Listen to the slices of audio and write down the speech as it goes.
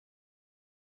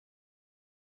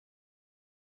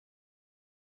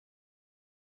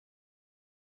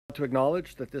To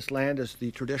acknowledge that this land is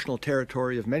the traditional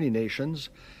territory of many nations,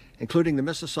 including the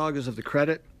Mississaugas of the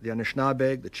Credit, the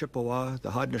Anishinaabe, the Chippewa,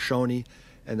 the Haudenosaunee,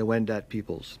 and the Wendat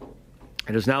peoples.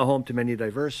 It is now home to many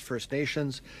diverse First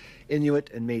Nations, Inuit,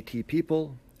 and Métis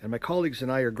people, and my colleagues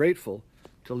and I are grateful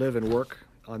to live and work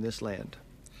on this land.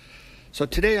 So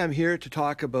today I'm here to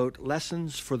talk about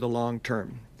lessons for the long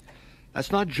term.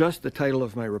 That's not just the title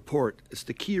of my report, it's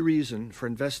the key reason for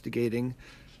investigating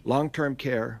long-term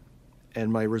care and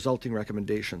my resulting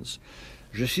recommendations.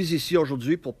 Je suis ici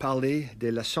aujourd'hui pour parler des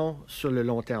leçons sur le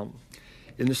long terme.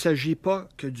 Il ne s'agit pas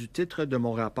que du titre de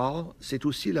mon rapport, c'est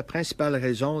aussi la principale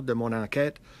raison de mon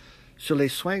enquête sur les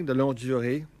soins de longue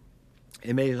durée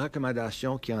et mes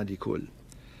recommandations qui en découlent.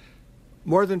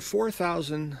 More than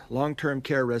 4,000 long-term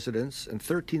care residents and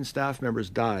 13 staff members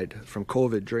died from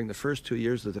COVID during the first 2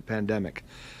 years of the pandemic,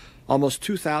 almost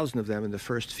 2,000 of them in the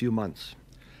first few months.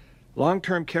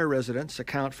 Long-term care residents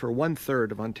account for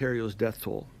 1/3 of Ontario's death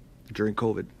toll during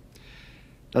COVID.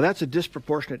 Now that's a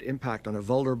disproportionate impact on a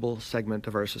vulnerable segment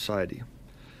of our society.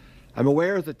 I'm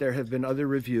aware that there have been other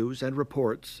reviews and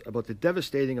reports about the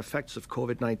devastating effects of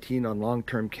COVID-19 on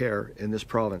long-term care in this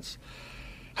province.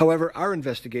 However, our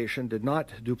investigation did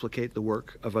not duplicate the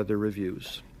work of other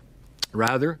reviews.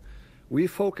 Rather, we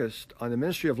focused on the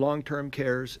Ministry of Long-Term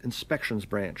Care's Inspections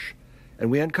Branch, and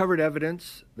we uncovered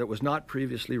evidence that was not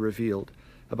previously revealed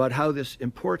about how this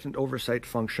important oversight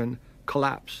function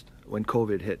collapsed when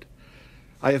COVID hit.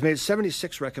 I have made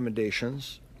 76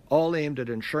 recommendations, all aimed at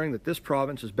ensuring that this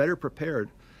province is better prepared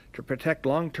to protect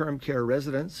long-term care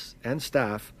residents and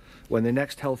staff when the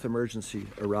next health emergency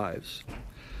arrives.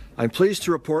 I'm pleased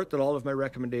to report that all of my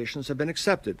recommendations have been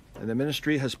accepted, and the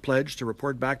Ministry has pledged to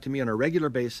report back to me on a regular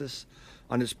basis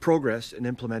on its progress in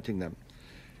implementing them.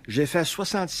 J'ai fait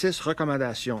 66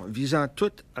 recommandations visant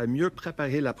toutes à mieux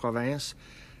préparer la province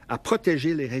à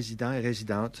protéger les résidents et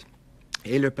résidentes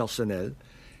et le personnel.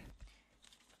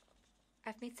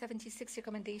 I've made 76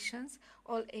 recommendations,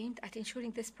 all aimed at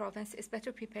ensuring this province is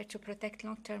better prepared to protect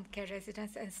long-term care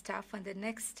residents and staff when the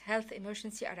next health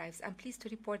emergency arrives. I'm pleased to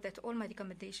report that all my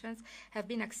recommendations have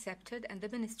been accepted, and the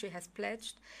Ministry has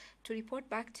pledged to report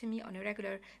back to me on a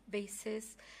regular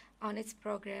basis on its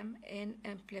program in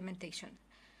implementation.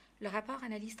 Le rapport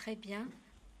analyse très bien.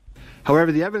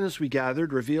 However, the evidence we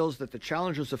gathered reveals that the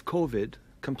challenges of COVID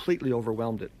completely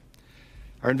overwhelmed it.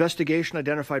 Our investigation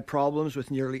identified problems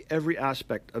with nearly every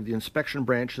aspect of the inspection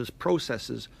branch's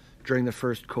processes during the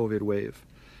first COVID wave.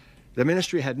 The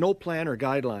Ministry had no plan or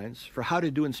guidelines for how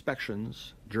to do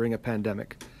inspections during a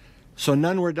pandemic, so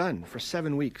none were done for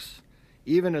 7 weeks,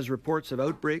 even as reports of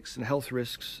outbreaks and health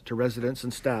risks to residents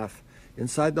and staff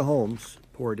inside the homes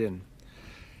poured in.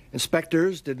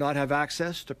 Inspectors did not have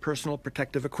access to personal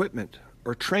protective equipment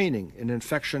or training in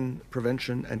infection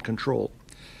prevention and control.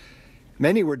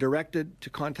 Many were directed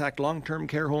to contact long-term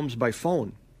care homes by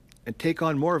phone and take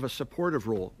on more of a supportive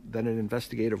role than an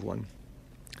investigative one.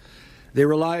 They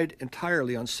relied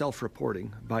entirely on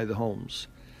self-reporting by the homes.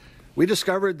 We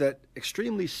discovered that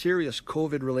extremely serious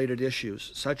COVID-related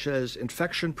issues, such as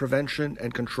infection prevention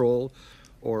and control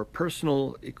or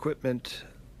personal equipment,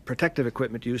 protective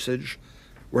equipment usage,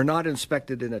 were not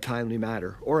inspected in a timely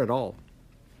manner or at all.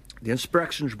 The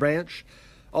Inspections Branch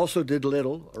also did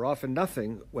little or often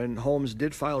nothing when homes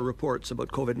did file reports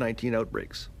about COVID-19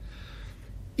 outbreaks.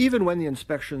 Even when the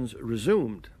inspections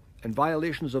resumed and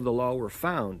violations of the law were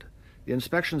found, the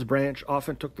Inspections Branch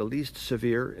often took the least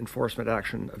severe enforcement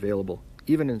action available,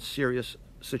 even in serious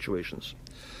situations.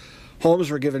 Homes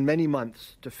were given many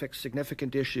months to fix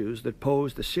significant issues that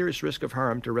posed a serious risk of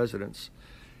harm to residents,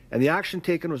 and the action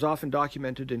taken was often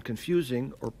documented in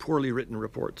confusing or poorly written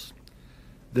reports.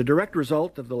 The direct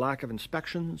result of the lack of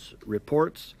inspections,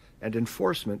 reports, and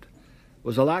enforcement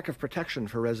was a lack of protection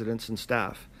for residents and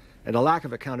staff, and a lack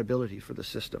of accountability for the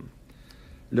system.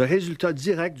 Le résultat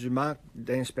direct du manque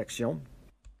d'inspection.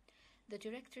 The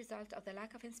direct result of the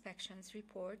lack of inspections,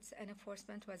 reports, and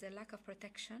enforcement was a lack of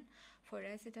protection for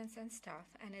residents and staff,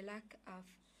 and a lack of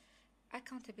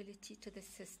accountability to the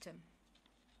system.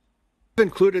 I've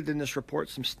included in this report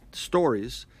some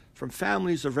stories from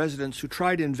families of residents who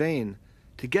tried in vain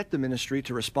to get the Ministry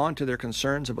to respond to their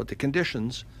concerns about the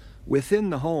conditions within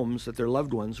the homes that their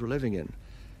loved ones were living in.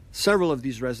 Several of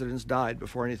these residents died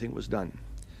before anything was done.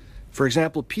 For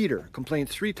example, Peter complained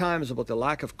 3 times about the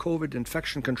lack of COVID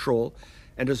infection control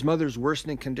and his mother's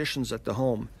worsening conditions at the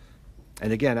home.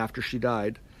 And again, after she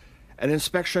died, an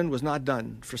inspection was not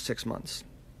done for 6 months.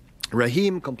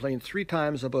 Rahim complained 3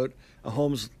 times about a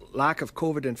home's lack of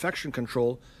COVID infection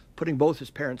control, putting both his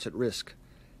parents at risk.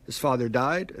 His father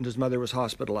died and his mother was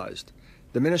hospitalized.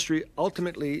 The Ministry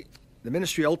ultimately The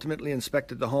ministry ultimately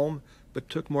inspected the home, but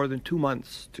took more than 2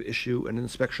 months to issue an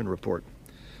inspection report.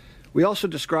 We also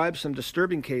described some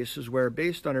disturbing cases where,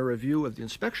 based on a review of the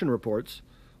inspection reports,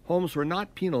 homes were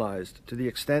not penalized to the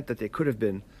extent that they could have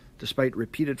been, despite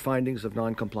repeated findings of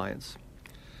non-compliance.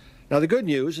 Now, the good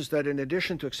news is that in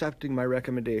addition to accepting my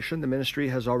recommendation, the ministry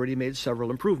has already made several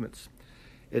improvements.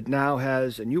 It now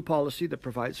has a new policy that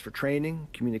provides for training,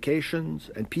 communications,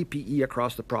 and PPE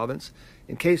across the province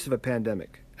in case of a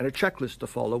pandemic, and a checklist to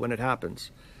follow when it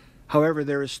happens. However,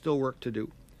 there is still work to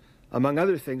do. Among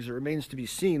other things, it remains to be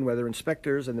seen whether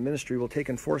inspectors and the ministry will take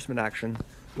enforcement action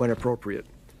when appropriate.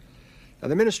 Now,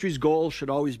 the ministry's goal should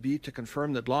always be to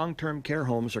confirm that long-term care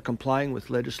homes are complying with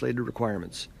legislative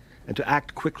requirements and to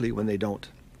act quickly when they don't.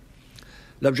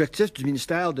 L'objectif du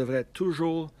ministère devrait être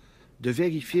toujours de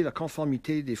vérifier la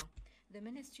conformité des. The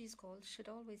ministry's goal should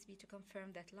always be to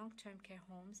confirm that long-term care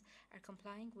homes are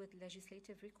complying with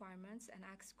legislative requirements and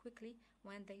acts quickly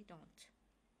when they don't.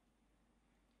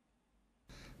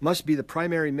 Must be the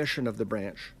primary mission of the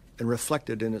branch and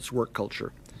reflected in its work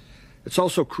culture. It's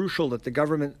also crucial that the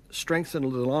government strengthen the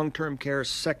long-term care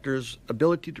sector's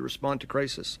ability to respond to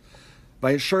crisis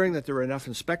by ensuring that there are enough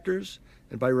inspectors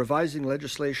and by revising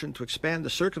legislation to expand the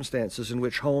circumstances in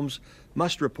which homes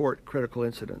must report critical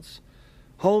incidents.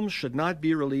 Homes should not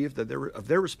be relieved of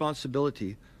their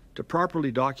responsibility to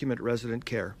properly document resident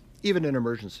care, even in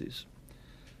emergencies.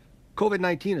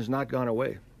 COVID-19 has not gone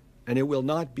away, and it will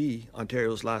not be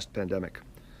Ontario's last pandemic.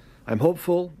 I'm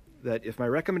hopeful that if my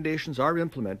recommendations are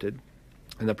implemented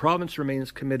and the province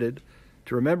remains committed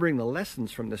to remembering the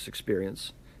lessons from this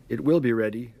experience, it will be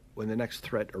ready when the next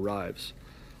threat arrives.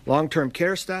 Long-term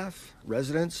care staff,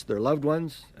 residents, their loved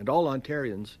ones, and all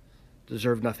Ontarians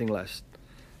deserve nothing less.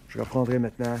 Je répondrai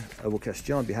maintenant à vos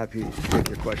questions. I'll be happy to take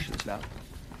your questions now.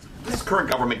 This current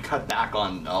government cut back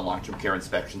on long-term care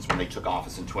inspections when they took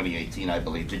office in 2018, I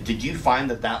believe. Did you find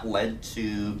that led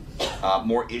to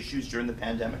more issues during the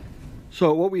pandemic?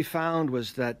 So what we found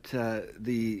was that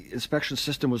the inspection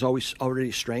system was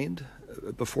already strained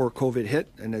before COVID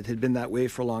hit, and it had been that way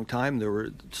for a long time. There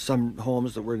were some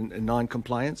homes that were in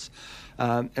non-compliance.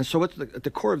 And so at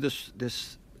the core of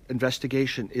this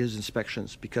investigation is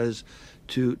inspections, because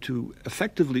to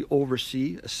effectively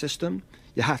oversee a system,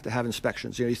 you have to have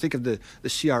inspections. You know, you think of the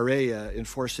CRA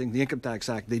enforcing the Income Tax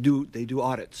Act. They do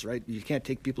audits, right? You can't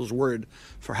take people's word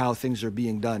for how things are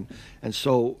being done. And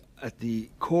so at the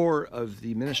core of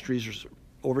the ministry's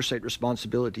oversight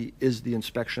responsibility is the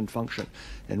inspection function.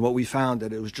 And what we found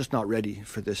that it was just not ready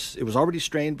for this. It was already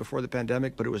strained before the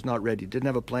pandemic, but it was not ready. Didn't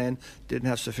have a plan, didn't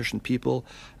have sufficient people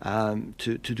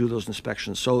to do those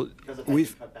inspections. So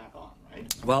we've cut back on,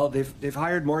 right? Well, they've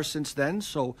hired more since then.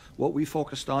 So what we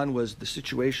focused on was the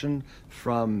situation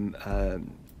from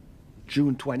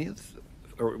June 20th,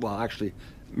 or well, actually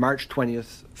March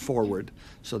 20th forward,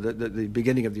 so the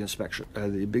beginning of the inspection,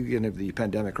 the beginning of the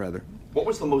pandemic, rather. What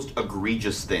was the most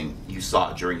egregious thing you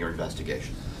saw during your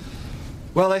investigation?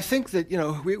 Well, I think that, you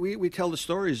know, we tell the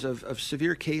stories of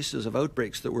severe cases of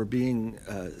outbreaks that were being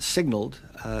signaled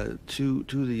to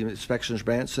the inspections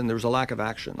branch, and there was a lack of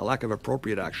action, a lack of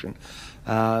appropriate action,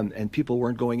 and people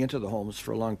weren't going into the homes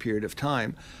for a long period of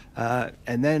time.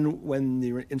 And then when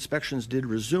the inspections did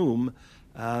resume,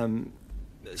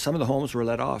 some of the homes were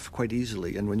let off quite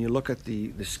easily. And when you look at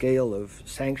the scale of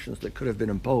sanctions that could have been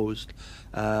imposed,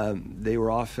 they were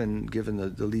often given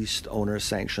the least onerous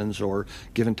sanctions or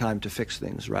given time to fix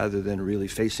things rather than really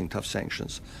facing tough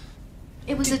sanctions.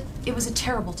 It was a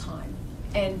terrible time,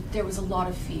 and there was a lot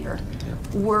of fear.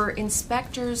 Yeah. Were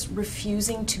inspectors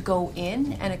refusing to go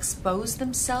in and expose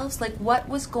themselves? Like, what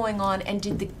was going on, and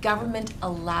did the government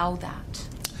allow that?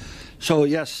 So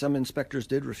yes, some inspectors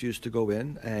did refuse to go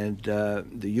in, and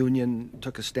the union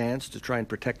took a stance to try and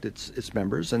protect its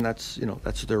members, and that's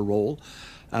their role.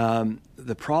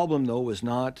 The problem, though, was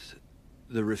not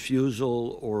the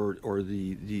refusal or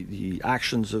the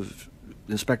actions of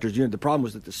the inspectors union. The problem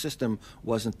was that the system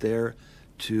wasn't there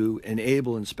to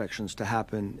enable inspections to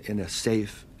happen in a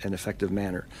safe and effective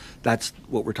manner. That's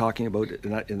what we're talking about,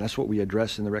 and that's what we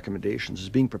address in the recommendations, is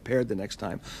being prepared the next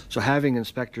time. So having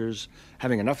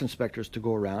enough inspectors to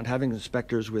go around, having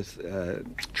inspectors with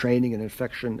training in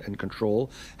infection and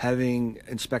control, having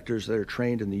inspectors that are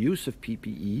trained in the use of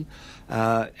PPE,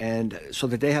 and so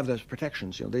that they have those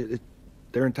protections. You know,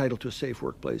 they're entitled to a safe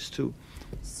workplace too.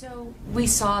 So we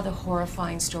saw the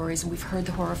horrifying stories, and we've heard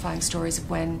the horrifying stories of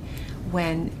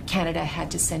when Canada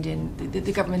had to send in,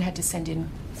 the government had to send in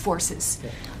forces.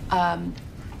 Yeah.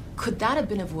 Could that have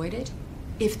been avoided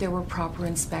if there were proper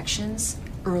inspections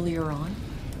earlier on?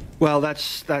 Well,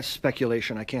 that's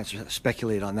speculation. I can't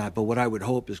speculate on that. But what I would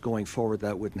hope is going forward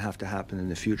that wouldn't have to happen in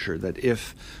the future. That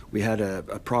if we had a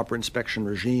proper inspection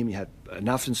regime, you had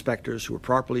enough inspectors who were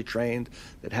properly trained,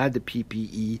 that had the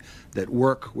PPE, that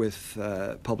work with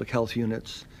public health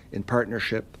units in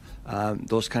partnership,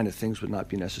 those kind of things would not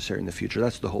be necessary in the future.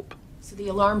 That's the hope. So the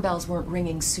alarm bells weren't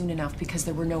ringing soon enough because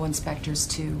there were no inspectors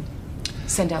to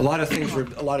send out. A lot of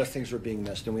things were being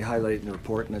missed, and we highlighted in the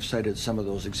report, and I've cited some of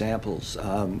those examples.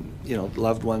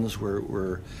 Loved ones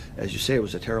were, as you say, it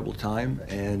was a terrible time,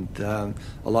 and a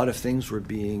lot of things were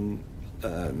being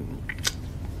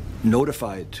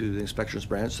notified to the inspections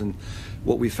branch, and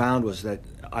what we found was that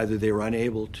either they were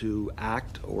unable to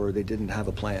act or they didn't have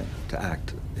a plan to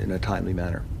act in a timely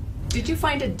manner. Did you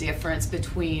find a difference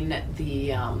between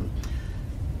the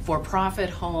for-profit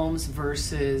homes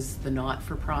versus the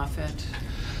not-for-profit?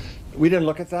 We didn't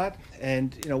look at that,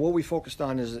 and what we focused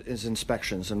on is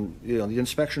inspections, and the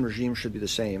inspection regime should be the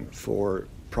same for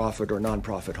profit or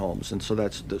non-profit homes, and so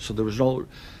that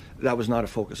was not a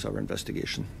focus of our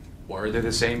investigation. Were they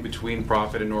the same between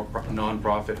profit and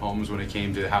non-profit homes when it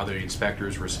came to how the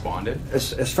inspectors responded?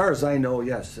 As far as I know,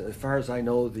 yes. As far as I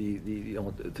know,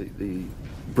 the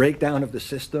breakdown of the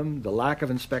system, the lack of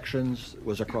inspections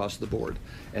was across the board,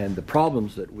 and the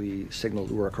problems that we signaled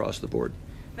were across the board.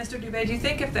 Mr. Dubé, do you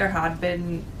think if there had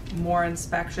been more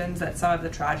inspections that some of the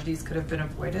tragedies could have been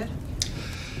avoided?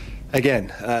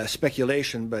 Again,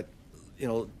 speculation, but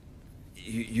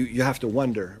you have to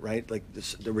wonder, right? Like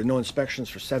there were no inspections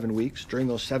for 7 weeks. During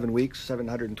those 7 weeks,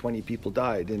 720 people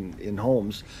died in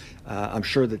homes. I'm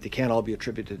sure that they can't all be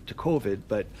attributed to COVID,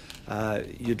 but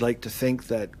you'd like to think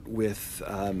that with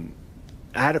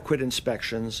adequate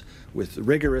inspections, with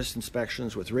rigorous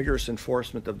inspections, with rigorous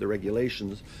enforcement of the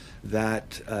regulations,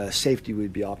 that safety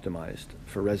would be optimized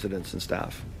for residents and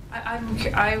staff.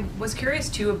 I was curious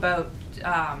too about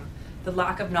the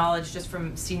lack of knowledge just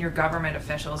from senior government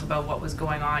officials about what was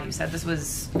going on. You said this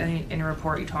was, in a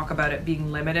report you talk about it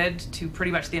being limited to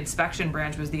pretty much the inspection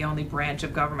branch was the only branch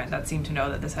of government that seemed to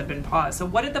know that this had been paused. So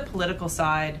what did the political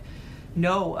side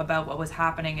know about what was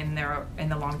happening in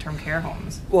the long-term care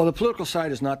homes? Well, the political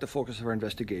side is not the focus of our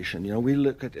investigation. We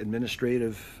look at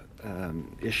administrative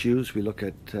issues, we look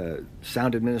at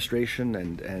sound administration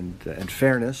and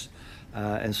fairness.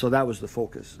 And so that was the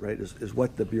focus, right, is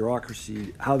what the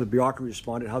bureaucracy, how the bureaucracy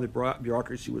responded, how the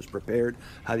bureaucracy was prepared,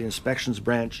 how the inspections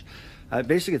branch.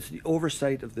 Basically, it's the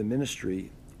oversight of the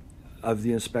ministry of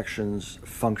the inspections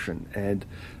function. And,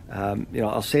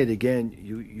 I'll say it again,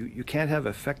 you can't have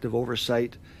effective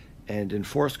oversight and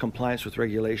enforce compliance with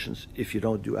regulations if you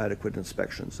don't do adequate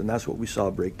inspections. And that's what we saw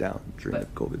break down during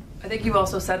COVID. I think you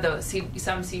also said, though,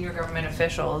 some senior government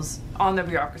officials on the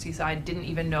bureaucracy side didn't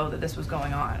even know that this was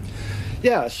going on.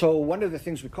 Yeah, so one of the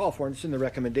things we call for, and it's in the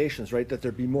recommendations, right, that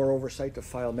there be more oversight of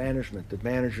file management, that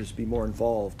managers be more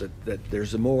involved, that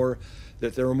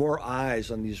there are more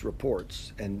eyes on these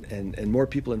reports and more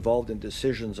people involved in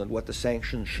decisions on what the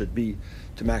sanctions should be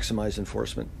to maximize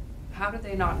enforcement. How did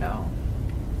they not know?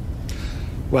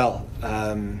 Well,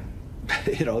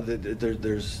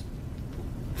 there's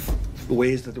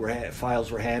ways that the files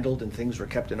were handled and things were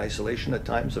kept in isolation at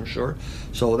times, I'm sure.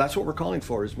 So that's what we're calling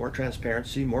for, is more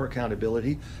transparency, more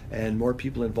accountability, and more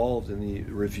people involved in the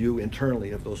review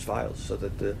internally of those files so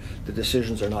that the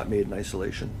decisions are not made in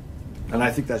isolation. And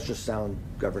I think that's just sound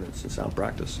governance and sound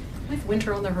practice. With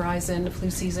winter on the horizon, flu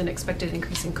season, expected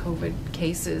increase in COVID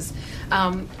cases,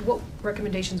 what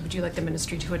recommendations would you like the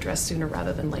ministry to address sooner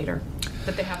rather than later,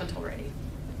 that they haven't already?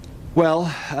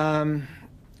 Well,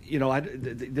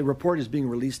 the report is being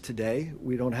released today.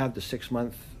 We don't have the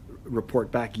 6-month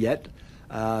report back yet.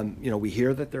 We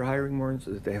hear that they're hiring more,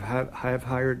 that they have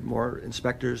hired more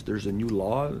inspectors. There's a new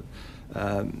law,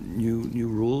 new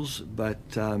rules, but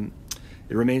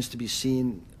it remains to be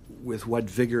seen with what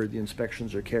vigor the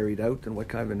inspections are carried out and what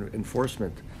kind of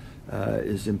enforcement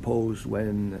is imposed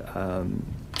when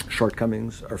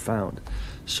shortcomings are found.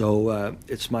 So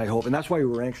it's my hope, and that's why we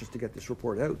were anxious to get this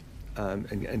report out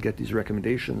and get these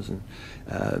recommendations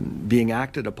and being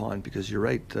acted upon, because you're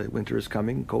right, winter is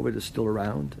coming, COVID is still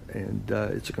around, and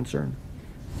it's a concern.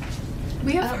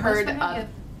 We have heard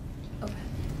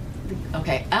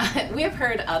we have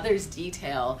heard others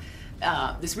detail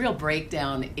this real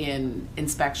breakdown in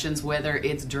inspections, whether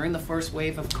it's during the first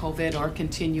wave of COVID or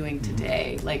continuing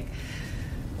today. Like,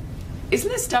 isn't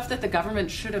this stuff that the government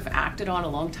should have acted on a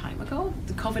long time ago?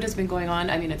 The COVID has been going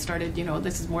on. I mean, it started,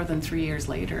 this is more than 3 years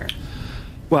later.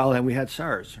 Well, and we had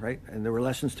SARS, right? And there were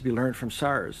lessons to be learned from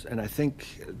SARS. And I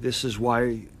think this is what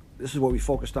we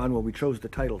focused on when we chose the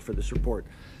title for this report.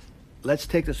 Let's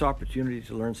take this opportunity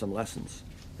to learn some lessons.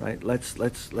 right?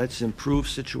 Let's improve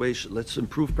situation. Let's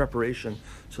improve preparation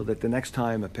so that the next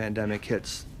time a pandemic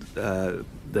hits, that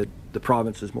the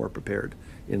province is more prepared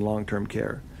in long-term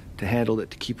care to handle it,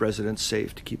 to keep residents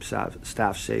safe, to keep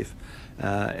staff safe,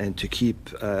 and to keep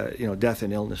death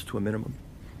and illness to a minimum.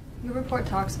 Your report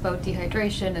talks about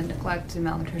dehydration and neglect and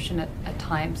malnutrition at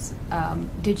times.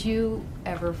 Did you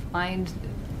ever find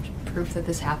proof that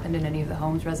this happened in any of the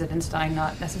homes, residents dying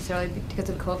not necessarily because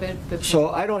of COVID? But so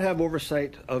I don't have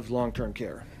oversight of long-term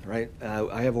care, right?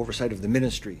 I have oversight of the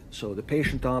ministry. So the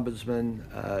patient ombudsman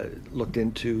looked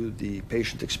into the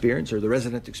patient experience, or the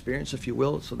resident experience, if you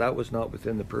will. So that was not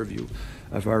within the purview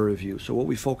of our review. So what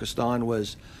we focused on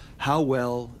was how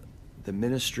well the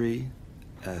ministry,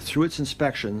 through its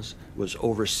inspections, was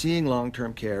overseeing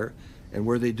long-term care, and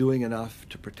were they doing enough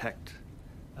to protect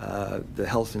the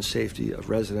health and safety of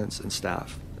residents and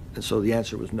staff. And so the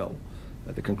answer was no.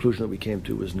 The conclusion that we came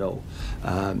to was no.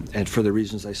 And for the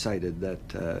reasons I cited, that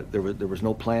there was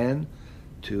no plan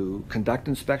to conduct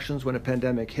inspections when a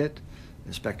pandemic hit.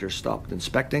 Inspectors stopped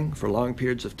inspecting for long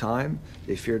periods of time.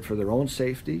 They feared for their own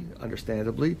safety,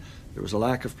 understandably. There was a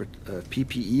lack of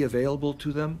PPE available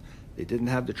to them. They didn't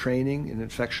have the training in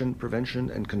infection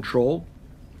prevention and control.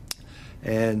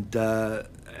 And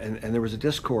there was a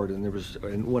discord,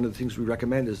 and one of the things we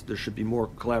recommend is there should be more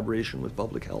collaboration with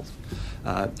public health.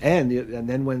 And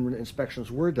then when inspections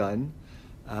were done,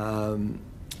 some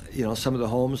of the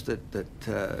homes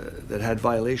that had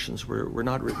violations were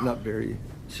not written up very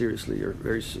seriously, or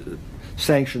very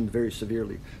sanctioned very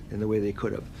severely in the way they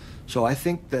could have. So I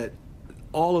think that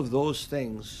all of those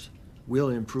things will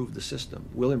improve the system,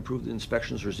 will improve the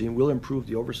inspections regime, will improve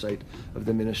the oversight of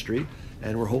the ministry,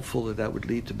 and we're hopeful that that would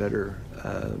lead to better,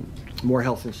 more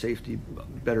health and safety,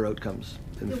 better outcomes.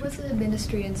 There was a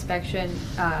ministry inspection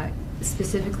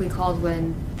specifically called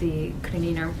when the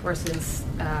Canadian Armed Forces,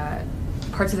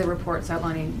 parts of the reports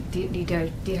outlining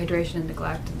dehydration and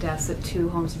neglect deaths at 2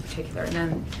 homes in particular, and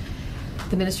then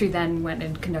the ministry then went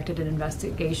and conducted an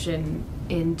investigation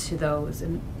into those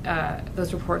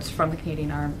reports from the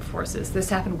Canadian Armed Forces. This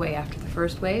happened way after the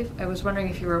first wave. I was wondering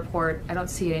if your report, I don't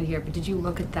see it in here, but did you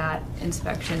look at that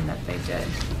inspection that they did?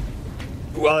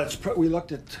 Well, we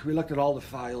looked at all the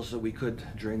files that we could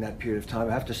during that period of time.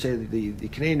 I have to say that the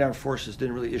Canadian Armed Forces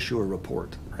didn't really issue a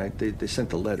report, right? They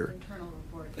sent a letter,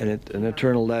 an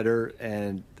internal letter,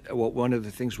 and one of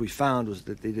the things we found was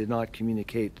that they did not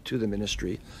communicate to the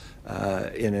ministry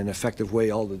in an effective way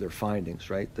all of their findings,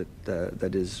 right?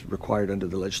 That is required under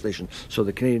the legislation. So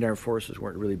the Canadian Armed Forces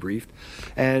weren't really briefed,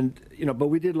 and but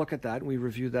we did look at that and we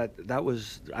reviewed that. That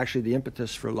was actually the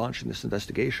impetus for launching this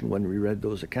investigation when we read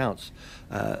those accounts.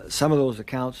 Some of those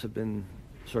accounts have been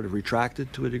sort of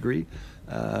retracted to a degree.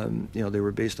 They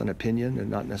were based on opinion and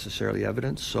not necessarily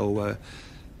evidence. So.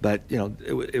 But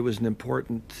it was an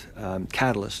important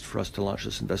catalyst for us to launch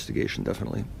this investigation,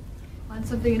 definitely. On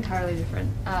something entirely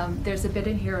different, there's a bit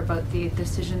in here about the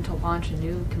decision to launch a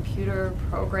new computer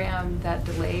program that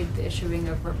delayed the issuing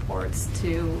of reports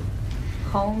to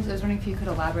homes. I was wondering if you could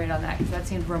elaborate on that, because that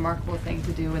seemed a remarkable thing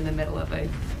to do in the middle of a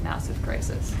massive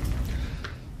crisis.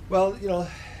 Well,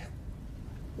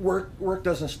 work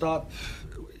doesn't stop.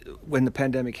 When the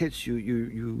pandemic hits,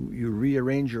 you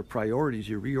rearrange your priorities,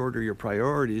 you reorder your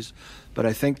priorities. But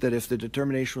I think that if the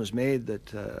determination was made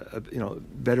that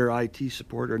better IT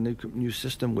support or new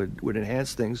system would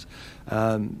enhance things,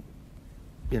 the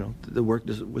work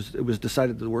it was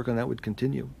decided that the work on that would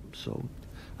continue. So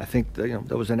I think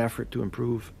that was an effort to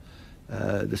improve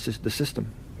the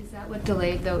system. Is that what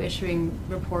delayed, though, issuing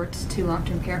reports to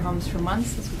long-term care homes for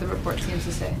months? That's what the report seems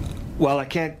to say. Well, I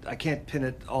can't pin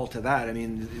it all to that. I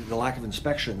mean, the lack of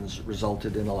inspections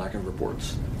resulted in a lack of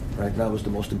reports, right? That was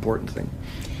the most important thing.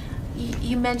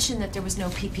 You mentioned that there was no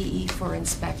PPE for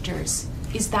inspectors.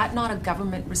 Is that not a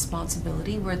government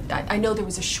responsibility? I know there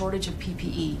was a shortage of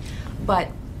PPE, but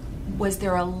was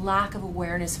there a lack of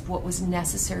awareness of what was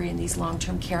necessary in these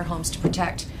long-term care homes to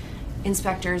protect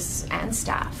inspectors and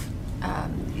staff?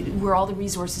 Were all the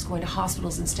resources going to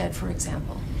hospitals instead, for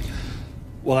example?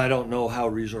 Well, I don't know how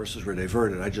resources were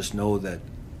diverted. I just know that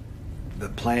the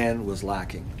plan was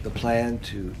lacking. The plan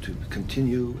to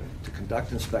continue to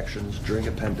conduct inspections during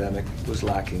a pandemic was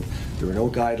lacking. There were no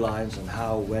guidelines on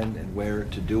how, when, and where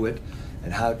to do it,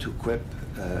 and how to equip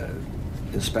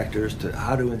inspectors, to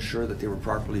how to ensure that they were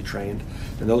properly trained.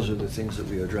 And those are the things that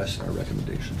we address in our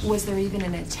recommendations. Was there even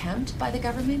an attempt by the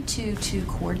government to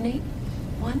coordinate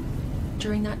one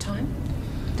during that time?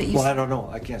 Well, I don't know.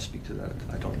 I can't speak to that.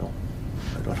 I don't know.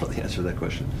 I don't know the answer to that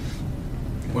question.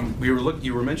 When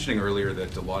you were mentioning earlier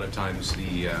that a lot of times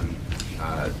the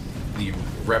the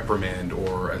reprimand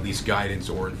or at least guidance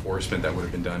or enforcement that would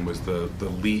have been done was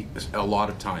a lot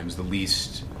of times the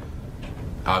least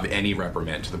of any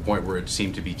reprimand, to the point where it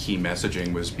seemed to be key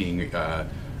messaging was being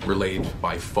relayed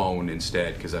by phone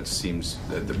instead, because that seems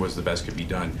that was the best could be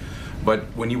done. But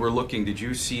when you were looking, did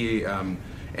you see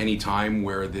any time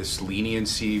where this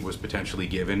leniency was potentially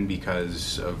given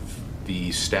because of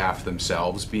the staff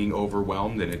themselves being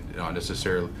overwhelmed, and it not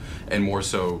necessarily, and more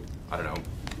so, I don't know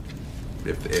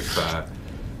if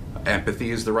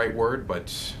empathy is the right word,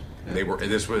 but they were.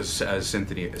 This was, as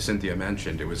Cynthia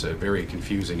mentioned, it was a very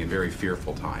confusing and very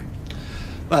fearful time.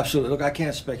 Absolutely. Look, I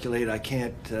can't speculate. I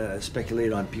can't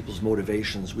speculate on people's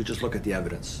motivations. We just look at the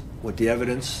evidence. What the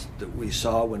evidence that we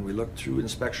saw when we looked through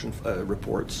inspection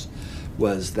reports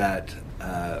was that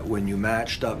when you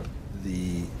matched up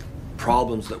the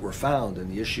problems that were found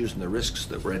and the issues and the risks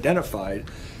that were identified,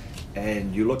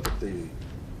 and you looked at the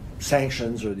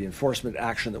sanctions or the enforcement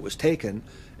action that was taken,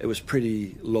 it was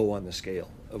pretty low on the scale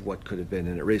of what could have been,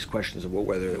 and it raised questions of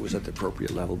whether it was at the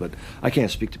appropriate level. But I can't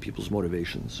speak to people's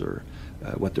motivations or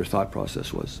what their thought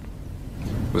process was.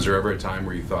 Was there ever a time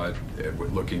where you thought,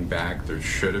 looking back, there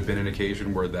should have been an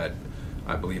occasion where that,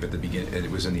 I believe at the beginning, it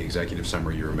was in the executive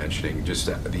summary you were mentioning, just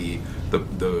the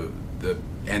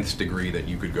nth degree that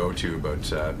you could go to about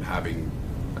having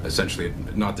essentially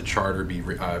not the charter be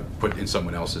put in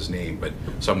someone else's name, but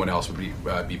someone else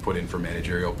would be put in for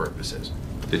managerial purposes?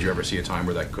 Did you ever see a time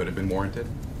where that could have been warranted?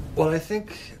 Well, I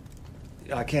think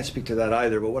I can't speak to that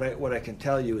either, but what I can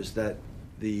tell you is that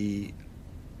the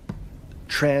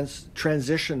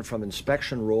transition from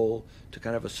inspection role to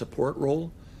kind of a support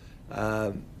role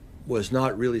was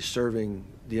not really serving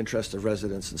the interest of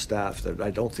residents and staff. That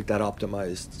I don't think that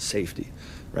optimized safety,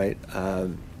 right?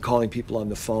 Calling people on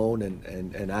the phone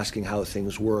and asking how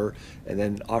things were, and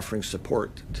then offering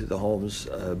support to the homes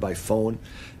by phone.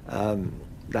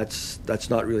 That's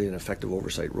not really an effective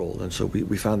oversight role, and so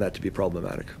we found that to be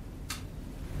problematic.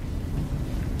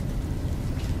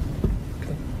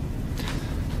 Okay.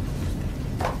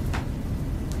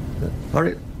 All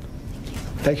right.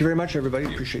 Thank you very much, everybody.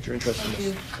 Appreciate your interest in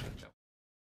this.